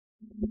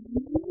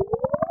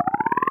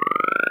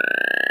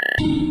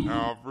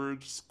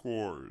Average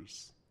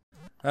scores.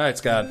 Alright,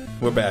 Scott,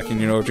 we're back, and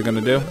you know what you're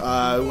gonna do?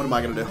 What am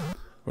I gonna do?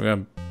 We're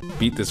gonna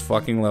beat this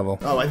fucking level.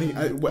 Oh, I think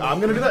I'm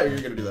gonna do that, or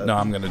you're gonna do that? No,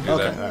 I'm gonna do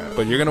that. All right.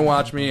 But you're gonna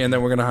watch me, and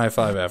then we're gonna high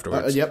five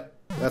afterwards. Yep,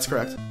 that's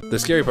correct. The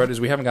scary part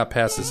is we haven't got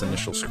past this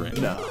initial screen.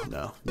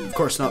 No, of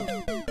course not.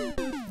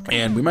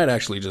 And we might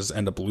actually just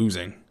end up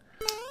losing.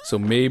 So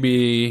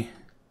maybe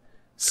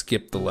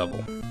skip the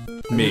level.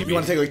 Maybe. You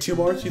want to take like 2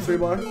 more, 2, 3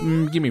 more?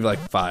 Give me like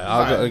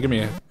 5. Give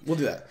me We'll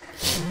do that.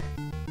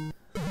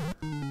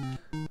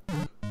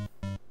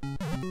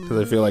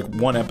 because I feel like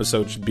one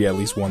episode should be at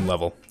least one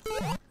level.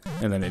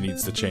 And then it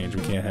needs to change.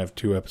 We can't have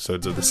 2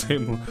 episodes of the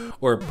same,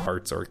 or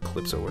parts, or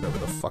clips, or whatever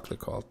the fuck they're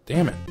called.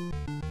 Damn it.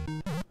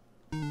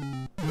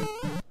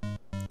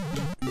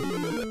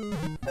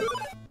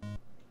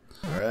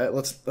 Alright,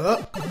 let's...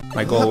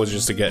 My goal was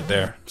just to get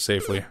there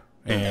safely.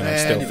 And I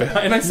still failed.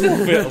 And I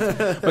still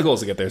failed. My goal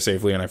is to get there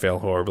safely, and I fail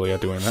horribly at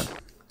doing that.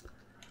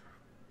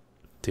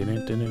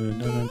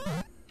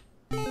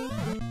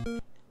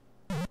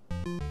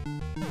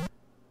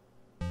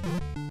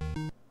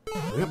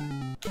 Yep.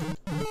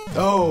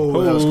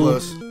 Oh, that was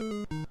close.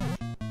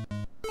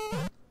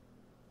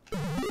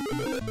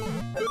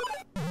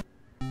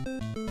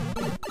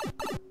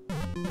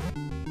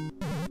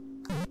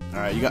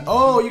 Alright, you got...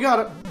 Oh, you got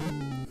it!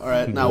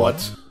 Alright, now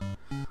what?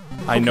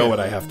 I know what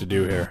I have to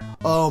do here.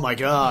 Oh my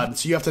god,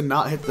 so you have to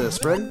not hit the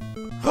spring?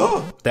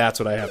 That's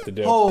what I have to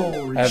do.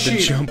 Holy I have to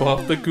shit. jump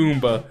off the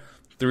Goomba,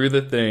 through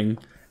the thing,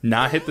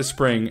 not hit the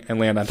spring, and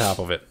land on top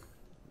of it.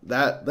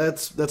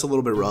 That's a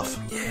little bit rough.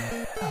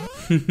 Yeah.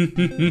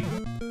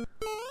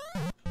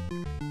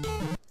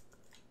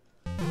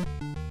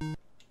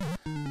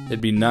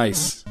 It'd be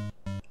nice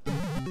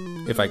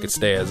if I could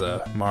stay as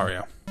a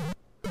Mario.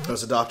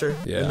 As a doctor?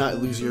 Yeah. And not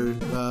lose your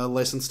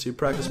license to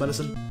practice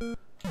medicine?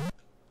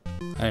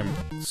 I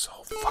am so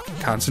fucking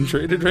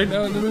concentrated right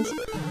now into this.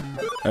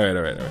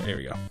 Alright, here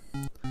we go.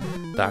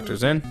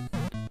 Doctor's in.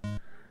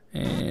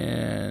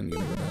 And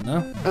gonna go down now.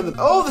 And then,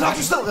 oh, the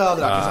doctor's still... Oh,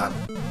 the doctor's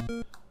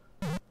on.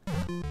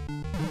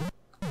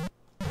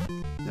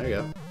 There you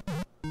go.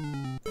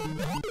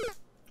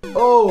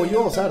 Oh, you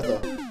almost had it,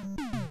 though.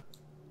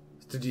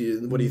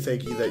 What do you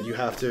think that you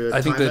have to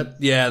I think time that, it?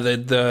 yeah,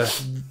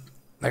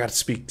 I gotta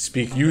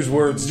speak, use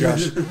words,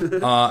 Josh.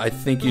 I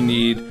think you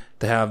need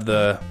to have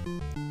the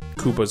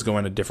Koopas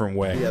going a different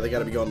way. Yeah, they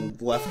gotta be going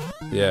left.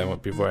 Yeah,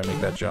 before I make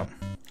that jump.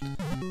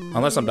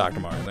 Unless I'm Dr.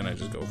 Mario, then I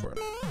just go for it.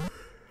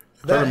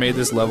 Whoever made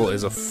this level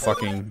is a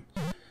fucking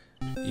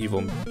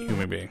evil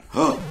human being.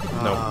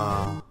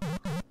 No.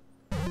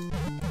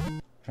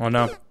 Oh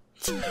no.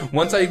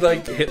 Once I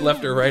like hit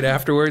left or right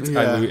afterwards,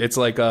 Yeah. it's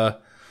like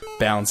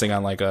balancing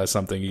on like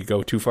something. You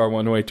go too far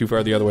one way, too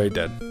far the other way,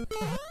 dead.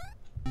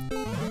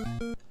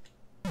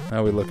 How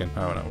are we looking?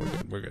 Oh no,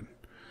 we're good.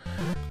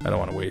 I don't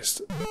want to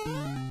waste.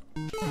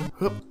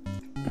 Whoop.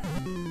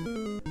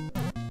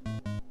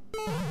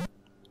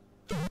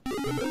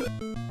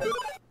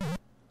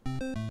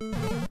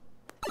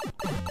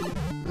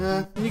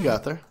 You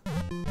got there.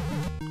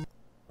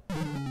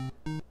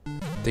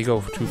 They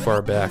go too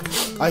far back.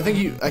 I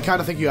kind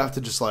of think you have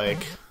to just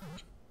like...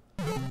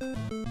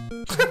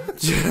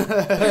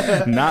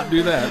 Not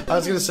do that. I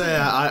was gonna say,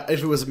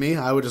 if it was me,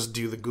 I would just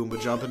do the Goomba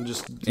jump and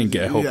just... And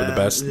hope for the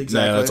best.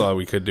 Exactly. Yeah, that's all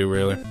we could do,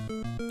 really.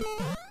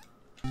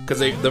 Because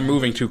they're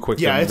moving too quick.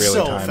 Yeah, to it's really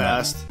so time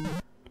fast.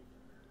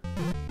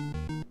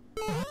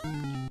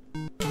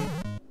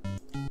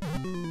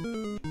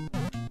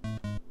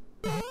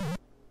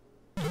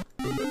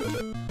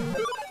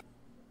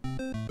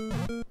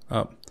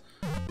 Up.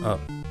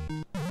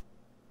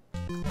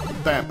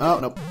 Bam. Oh,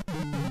 nope.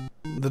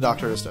 The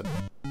doctor is dead.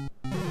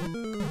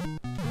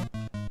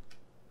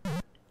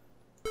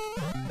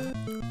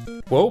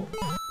 Whoa.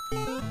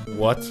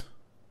 What?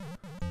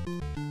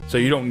 So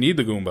you don't need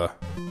the Goomba.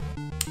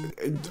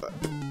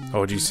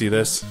 Oh, do you see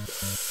this?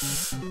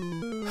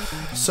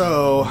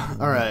 So,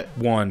 alright.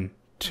 1,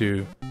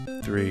 2,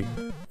 3,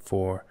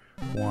 4.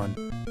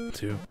 1,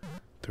 2,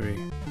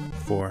 3,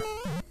 4.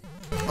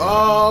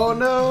 Oh,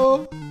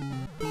 no!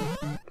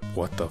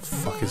 What the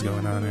fuck is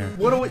going on here?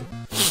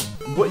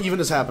 What even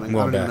is happening?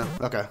 Going I don't even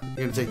know. Okay,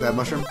 you're gonna take that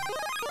mushroom?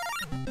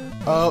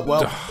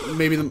 Well,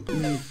 maybe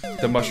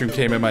The mushroom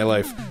came in my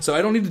life. So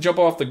I don't need to jump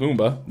off the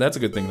Goomba. That's a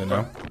good thing to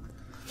know.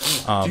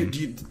 do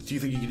you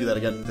think you can do that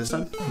again this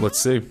time? Let's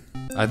see.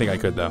 I think I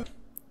could, though.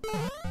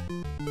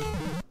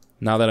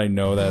 Now that I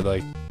know that,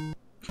 like...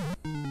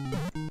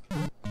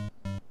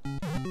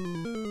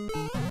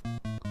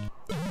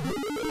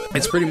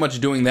 It's pretty much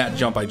doing that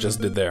jump I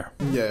just did there.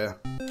 Yeah.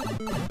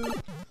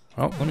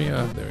 Oh, let me,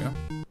 there we go.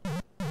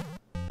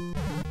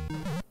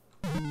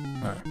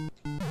 Alright.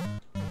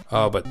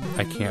 Oh, but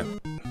I can't.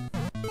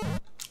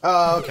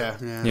 Oh, okay.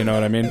 Yeah. You know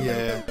what I mean?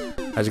 Yeah.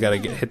 I just gotta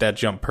hit that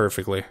jump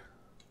perfectly.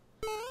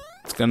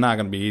 It's not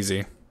gonna be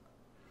easy.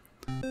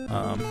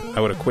 I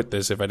would have quit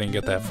this if I didn't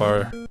get that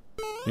far.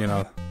 You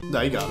know.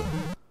 No, you got it.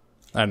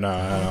 I don't know.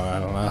 I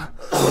don't know.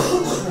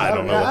 I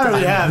don't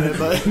really have it,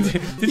 but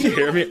Did you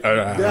hear me?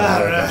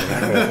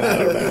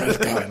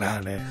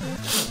 Dale.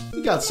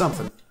 You got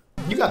something.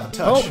 You got the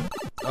touch.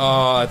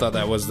 Oh, I thought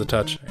that was the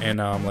touch, and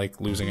now I'm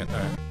like losing it.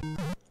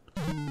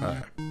 All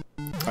right.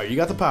 Alright, you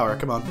got the power.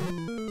 Come on.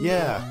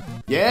 Yeah.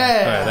 Yeah. All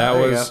right, that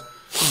There you was go.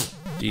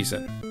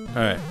 decent.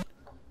 All right.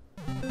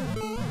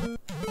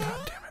 God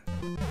damn it.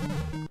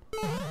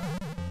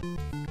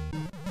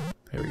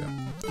 There we go.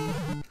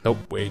 Nope.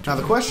 Wait. Now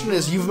the question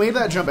is, you've made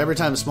that jump every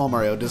time in Small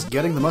Mario. Does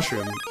getting the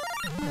mushroom?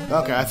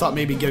 Okay, I thought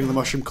maybe getting the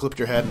mushroom clipped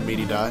your head and made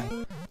you die,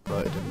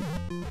 but it didn't.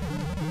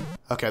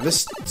 Okay,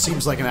 this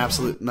seems like an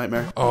absolute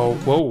nightmare. Oh,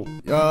 whoa.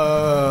 What?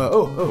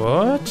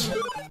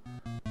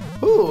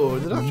 Oh,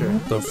 the doctor.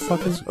 What the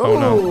fuck is? Oh, Oh,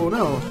 no.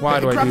 no. Why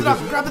do I grab do the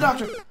doctor, this? Grab the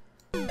doctor.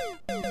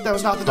 That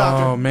was not the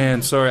doctor. Oh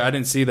man, sorry, I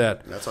didn't see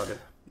that. That's all good.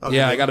 Okay.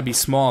 Yeah, I gotta be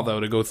small though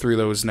to go through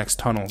those next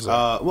tunnels.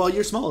 Well,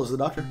 you're small as the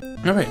doctor.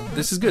 All right,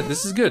 this is good.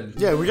 This is good.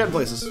 Yeah, we're getting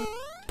places.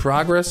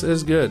 Progress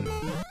is good.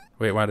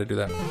 Wait, why did I do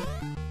that?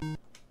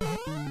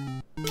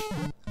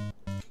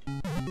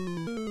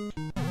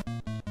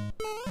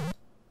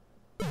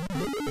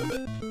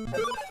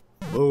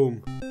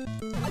 Boom.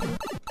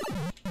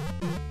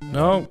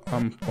 No,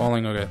 I'm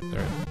falling. Okay,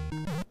 there.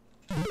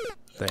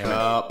 Damn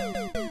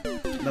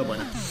No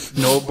bueno. it.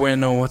 No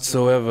bueno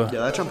whatsoever.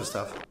 Yeah, that jump is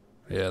tough.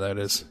 Yeah, that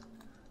is.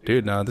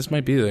 Dude, no, this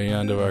might be the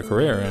end of our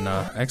career in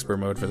expert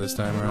mode for this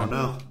time around.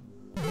 No.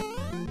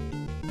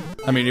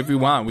 I mean, if we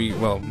want,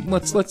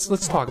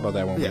 let's talk about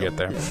that when we Yeah, get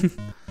there. yeah.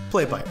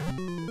 Play it by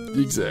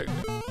ear. Exactly.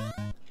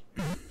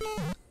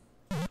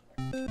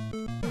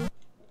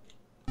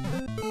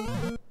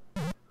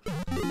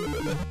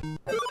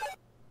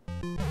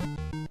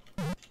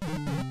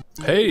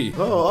 Hey,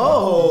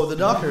 Oh, the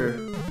doctor.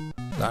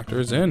 doctor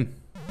is in.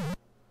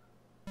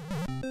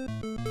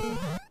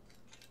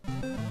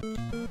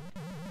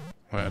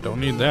 Well, I don't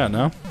need that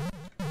now.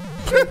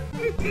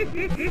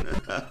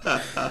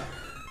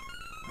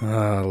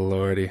 Oh,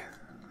 lordy.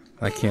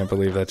 I can't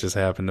believe that just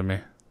happened to me.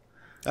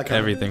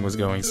 Everything was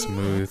going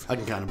smooth. I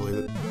can kind of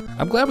believe it.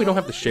 I'm glad we don't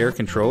have to share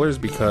controllers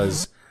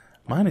because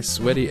mine is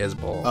sweaty as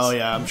balls. Oh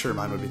yeah, I'm sure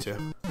mine would be too.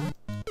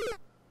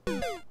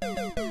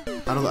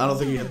 I don't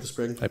think you hit the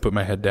spring. I put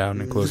my head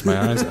down and closed my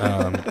eyes.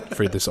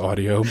 For this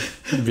audio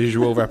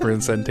visual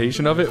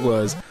representation of it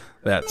was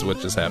that's what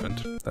just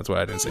happened. That's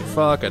why I didn't say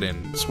fuck. I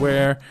didn't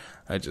swear.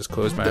 I just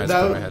closed my eyes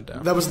and put my head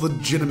down. That was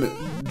legitimate,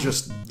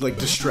 just like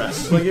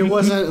distress. Like it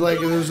wasn't like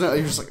it was not.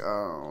 You're just like,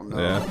 oh no.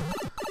 Yeah.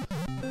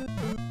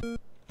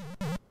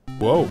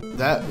 Whoa.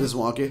 That is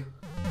wonky.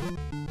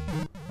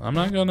 I'm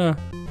not gonna.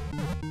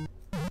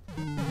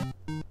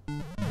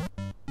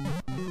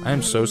 I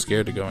am so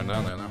scared of going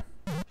down there now.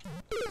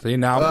 See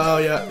now? Oh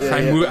yeah.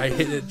 Yeah. I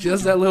hit it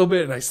just that little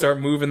bit and I start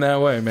moving that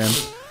way, man.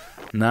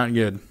 Not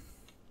good.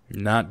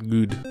 Not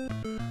good.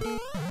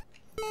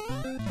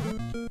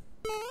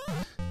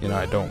 You know,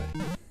 I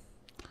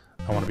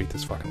want to beat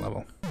this fucking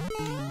level.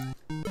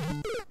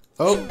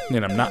 Oh.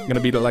 And I'm not gonna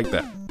beat it like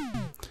that.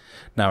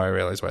 Now I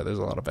realize why there's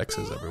a lot of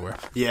X's everywhere.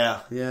 Yeah.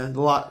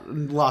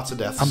 Lots of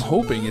deaths. I'm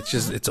hoping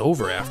it's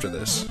over after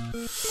this.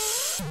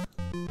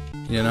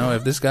 You know,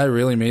 if this guy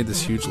really made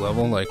this huge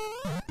level, like,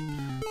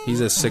 he's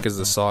as sick as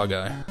the Saw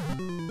guy.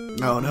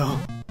 Oh no.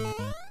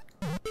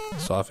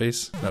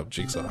 Sawface? No,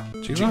 Jigsaw.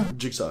 Jigsaw?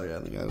 Jigsaw. Yeah,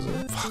 I think that was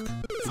it. Fuck.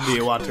 Do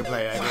you want to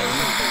play again?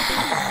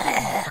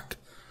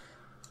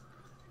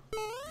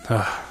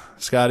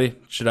 Scotty,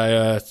 should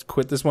I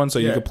quit this one so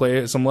you Yeah. can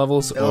play some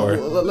levels, or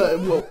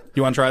Well,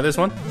 you want to try this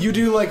one? you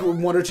do like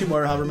one or two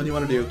more, however many you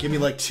want to do. Give me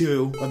like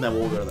 2, and then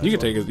we'll go to that. You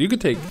could take it. You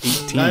could take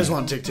 18. I just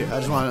want to take 2. I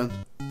just want to.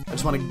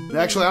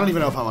 Actually, I don't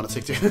even know if I want to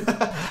take 2.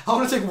 I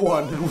want to take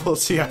 1, and we'll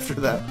see after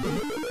that.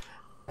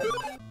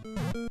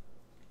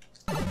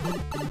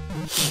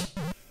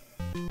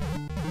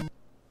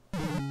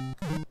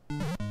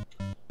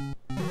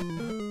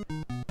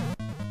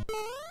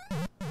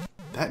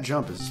 That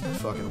jump is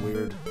fucking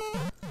weird.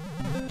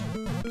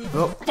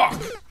 Oh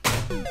Fuck.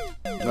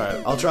 All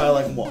right, I'll try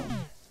like 1.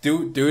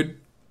 Do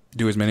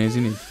as many as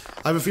you need.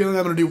 I have a feeling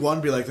I'm gonna do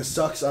 1, be like, this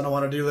sucks, I don't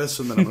want to do this,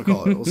 and then I'm gonna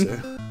call it. We'll see.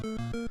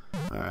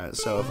 Alright,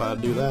 so if I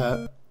do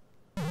that.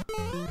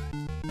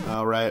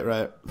 Oh,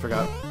 right.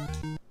 Forgot.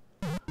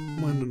 I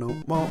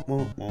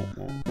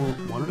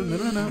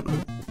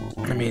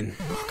mean,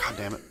 Oh, God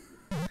damn it.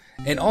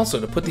 and also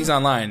to put these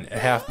online,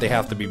 they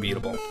have to be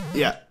beatable.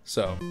 Yeah.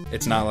 So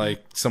it's not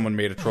like someone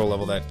made a troll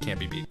level that can't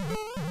be beat.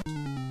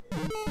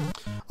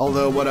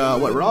 Although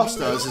what Ross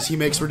does is he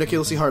makes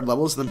ridiculously hard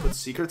levels and then puts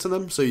secrets in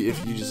them, so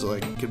if you just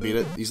like could beat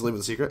it easily with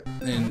a secret.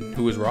 And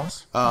who is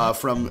Ross?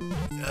 From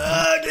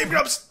Game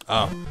Grumps.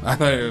 Oh, I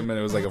thought it meant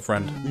it was like a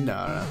friend.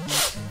 No.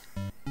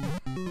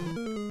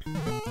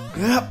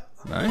 Yep.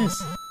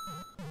 Nice.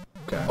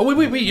 Okay. Oh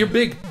wait! You're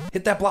big.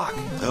 Hit that block.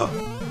 Oh.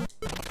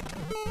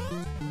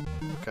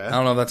 Okay. I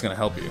don't know if that's gonna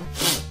help you.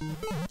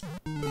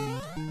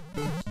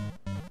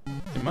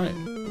 It might.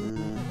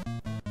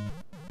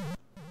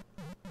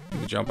 You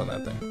can jump on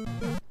that thing.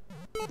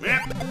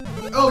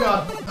 Oh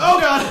god! Oh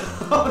god!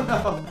 Oh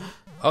no!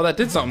 Oh, that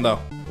did something though.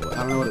 I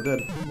don't know what it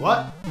did.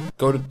 What?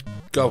 Go.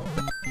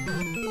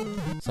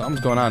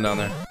 Something's going on down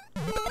there.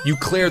 You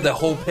cleared the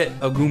whole pit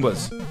of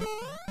Goombas.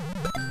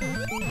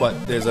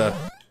 but there's a...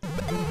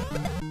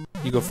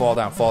 You go fall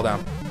down, fall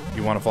down.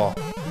 You want to fall.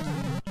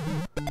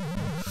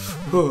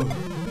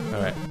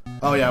 Alright.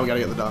 Oh yeah, we gotta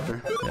get the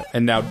doctor. Yeah.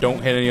 And now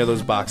don't hit any of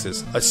those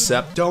boxes.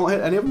 Except... Don't hit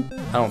any of them?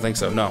 I don't think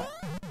so, no.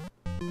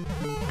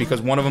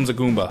 Because one of them's a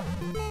Goomba.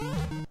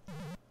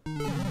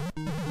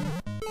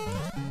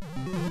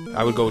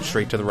 I would go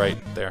straight to the right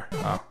there.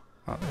 Oh,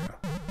 there you go.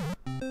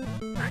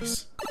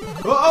 Nice.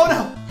 Oh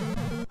no!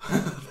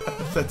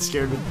 That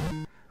scared me.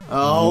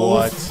 Oh,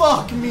 What?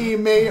 fuck me,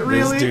 mate.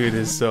 Really? This dude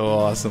is so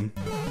awesome.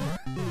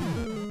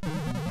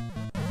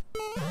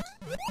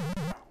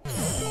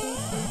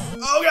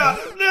 Oh god!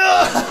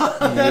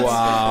 No! That's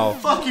Wow.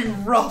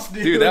 fucking rough,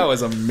 dude. Dude, that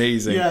was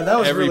amazing. Yeah, that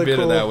was Every really bit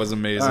cool. of that was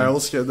amazing. Alright,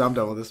 we'll skip. I'm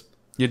done with this.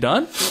 You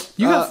done?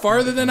 You got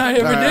farther than I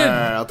ever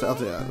Alright, I'll tell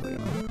you.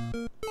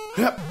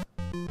 Yep.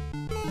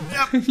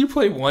 You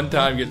play one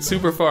time, get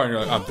super far, and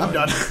you're like, I'm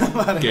done. I'm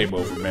done. Game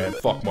over, man.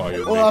 Fuck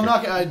Mario. Well, I'm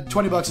Maker. not.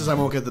 $20 is I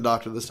won't get the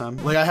doctor this time.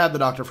 Like I had the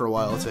doctor for a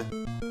while. Let's see.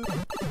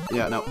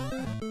 Yeah, no.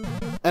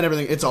 And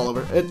everything. It's all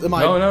over.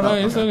 No,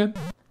 it's so good.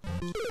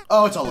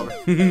 Oh, it's all over.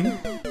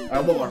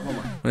 Alright, one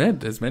more.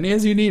 Man, as many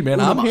as you need, man.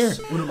 I'm mas.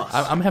 here. Uno mas.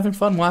 I'm having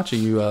fun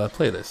watching you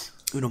play this.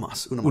 Uno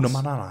mas. Una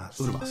mananas.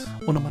 Uno mas.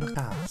 Una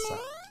manacasa.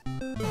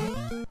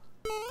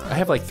 I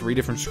have like 3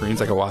 different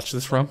screens I can watch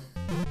this from.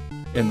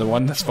 And the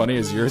one that's funny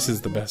is yours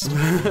is the best.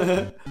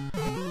 I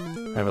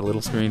have a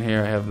little screen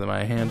here, I have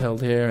my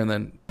handheld here, and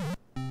then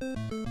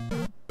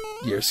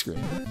your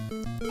screen.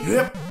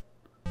 Yep.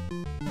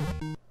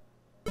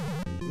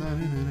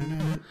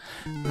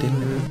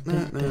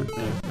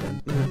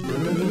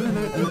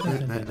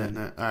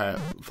 Alright,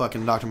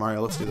 fucking Dr. Mario,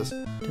 let's do this.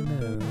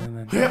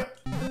 Yep.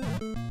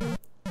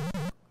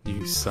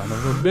 You son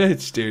of a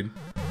bitch, dude.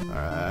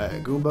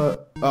 Alright, Goomba.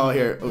 Oh,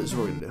 here. Oh, this is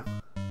what we're gonna do.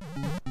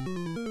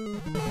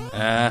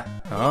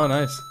 Oh,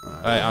 nice.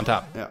 Alright, on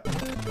top. Yeah.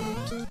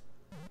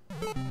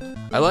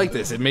 I like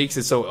this. It makes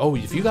it so, oh,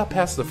 if you got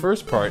past the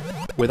first part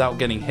without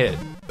getting hit,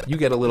 you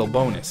get a little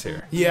bonus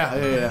here. Yeah.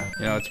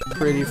 You know, it's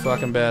pretty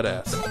fucking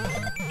badass.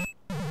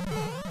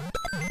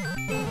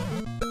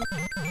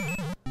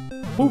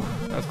 Whew,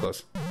 that was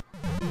close.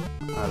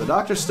 The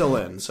doctor's still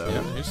in, so.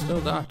 Yeah, you're still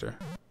a doctor.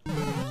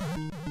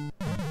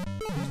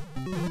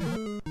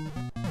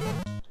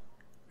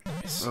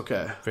 Nice.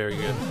 Okay. Very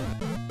good.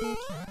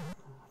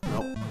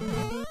 Nope.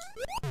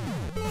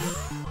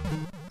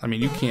 I mean,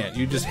 you can't.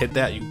 You just hit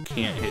that, you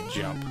can't hit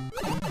jump.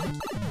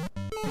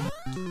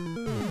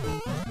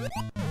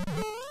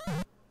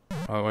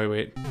 Oh,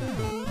 wait.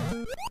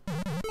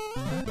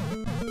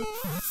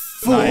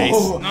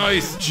 Oh,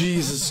 Nice.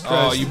 Jesus Christ.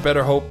 Oh, you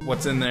better hope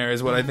what's in there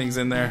is what I think's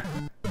in there.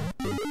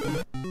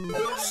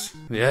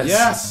 Yes.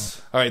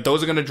 Yes. All right,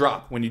 those are gonna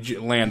drop when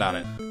you land on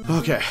it.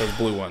 Okay. Those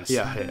blue ones.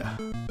 Yeah.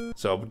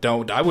 So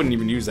don't. I wouldn't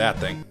even use that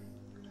thing.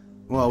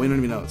 Well, we don't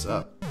even know what's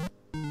up.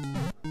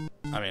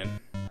 I mean,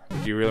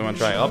 do you really want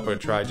to try up or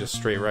try just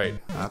straight right?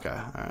 Okay,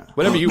 alright.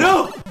 Whatever you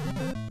want.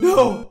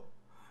 No!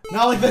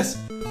 Not like this!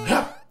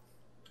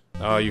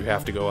 Oh, you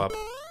have to go up.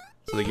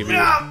 So they give you.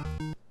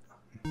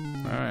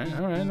 Alright.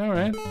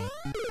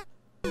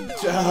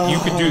 You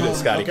can do this,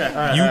 Scotty. Okay,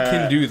 alright, you alright, can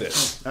alright. do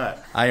this. Alright.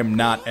 I am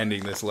not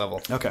ending this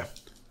level. Okay.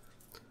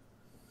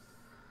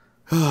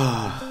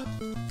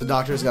 The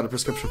doctor's got a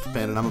prescription for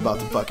pain and I'm about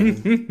to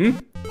fucking...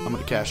 I'm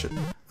gonna cash it.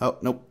 Oh,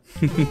 nope.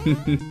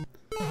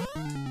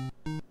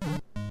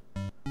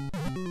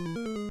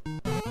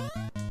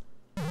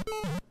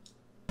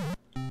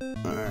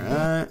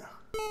 Alright.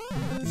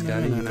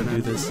 Scotty, you can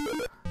do this.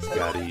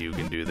 Scotty, you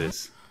can do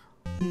this.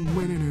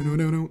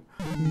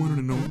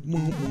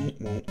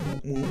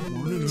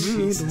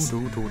 Jesus.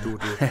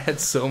 I had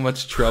so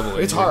much trouble.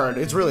 It's hard.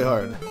 It's really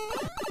hard.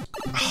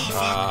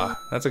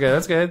 That's okay.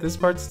 That's good. This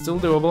part's still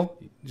doable.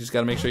 You just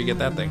gotta make sure you get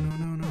that thing.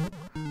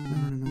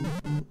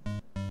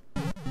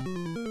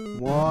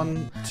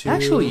 1, 2,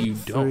 Actually, you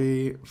don't.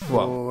 3,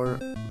 4.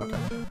 Okay.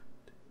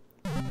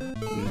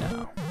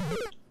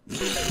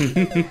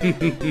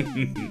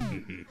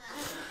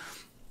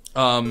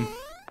 No.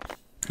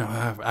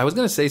 I was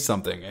gonna say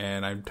something,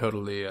 and I'm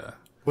totally.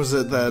 Was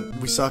it that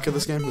we suck at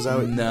this game? Was that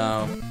what...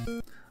 No.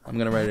 I'm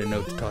gonna write a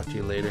note to talk to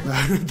you later.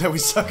 that we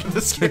suck at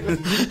this game?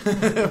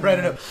 Write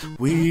it up.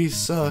 We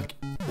suck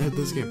at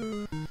this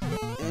game.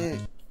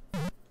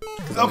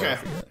 Okay.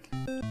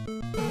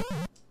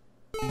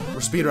 We're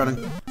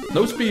speedrunning.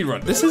 No speed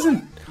run. This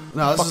isn't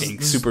No, this fucking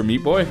is Super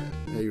Meat Boy.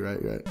 Yeah, you're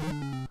right. You're right.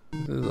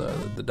 This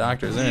is, the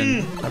doctor's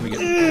in. Time to get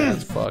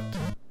that's fucked.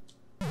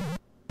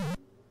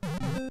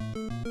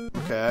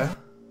 Okay.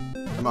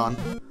 Come on.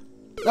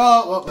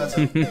 Oh, well, that's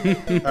it.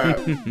 Alright.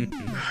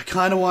 I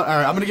kind of want...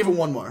 Alright, I'm going to give it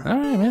one more. All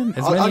right, man.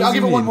 I'll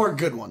give it one more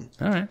good one.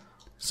 All right.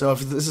 So if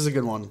this is a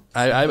good one.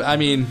 I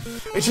mean,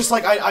 It's just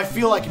like, I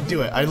feel I can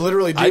do it. I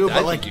literally do, I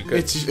but like, think you could.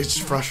 it's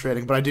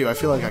frustrating, but I do. I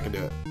feel like I can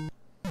do it.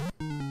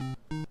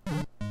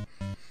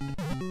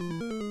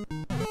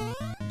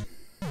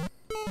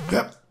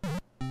 Yep.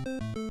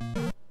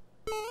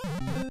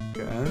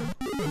 Okay.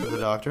 Go to the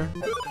doctor.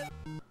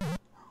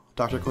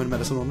 Dr. Quinn,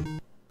 medicine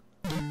woman.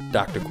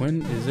 Dr.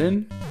 Quinn is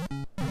in.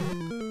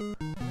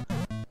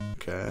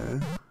 Okay.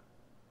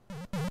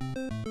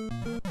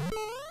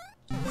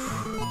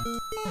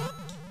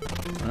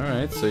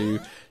 right, so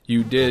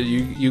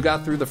you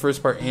got through the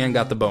first part and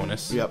got the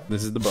bonus. Yep.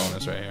 This is the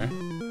bonus right here.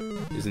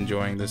 He's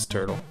enjoying this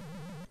turtle.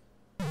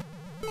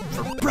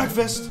 For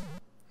breakfast.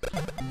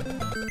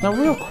 Now,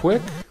 real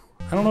quick,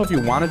 I don't know if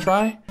you want to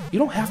try. You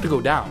don't have to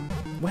go down.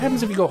 What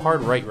happens if you go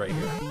hard right here?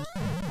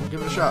 We'll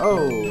give it a shot. Oh,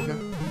 okay.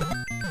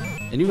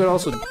 And you could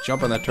also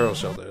jump on that turtle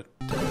shell there.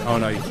 Oh,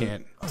 no, you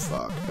can't. Oh,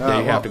 fuck. Yeah,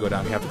 you have to go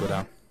down. You have to go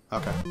down.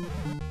 Okay.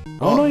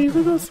 Oh, no, you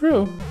could go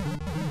through.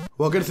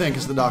 Well, good thing,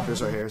 because the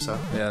doctor's right here, so.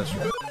 Yeah, that's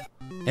true.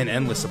 An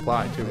endless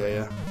supply, too.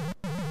 Yeah.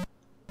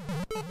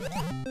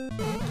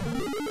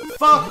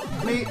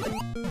 Fuck me!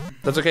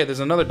 That's okay.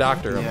 There's another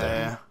doctor up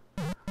there.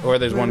 Yeah. Or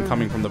there's one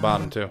coming from the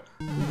bottom, too.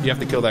 You have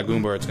to kill that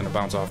Goomba or it's going to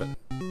bounce off it.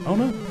 Oh,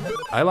 no.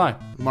 I lie.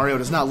 Mario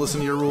does not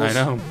listen to your rules. I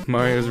know.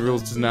 Mario's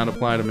rules does not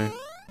apply to me.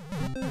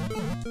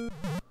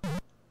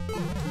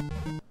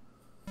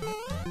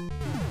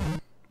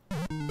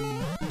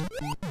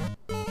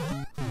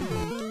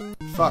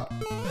 Fuck.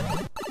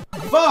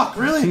 Fuck,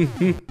 really?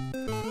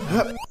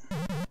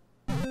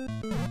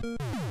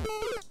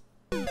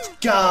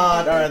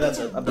 God, alright, that's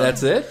it. I'm done.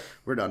 That's it?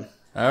 We're done.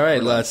 All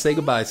right, say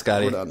goodbye,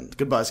 Scotty. We're done.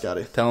 Goodbye,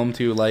 Scotty. Tell him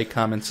to like,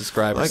 comment,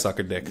 subscribe, or suck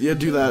a dick. Yeah,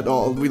 do that.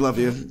 Oh, we love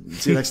you.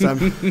 See you next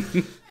time.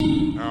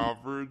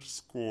 Average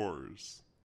scores.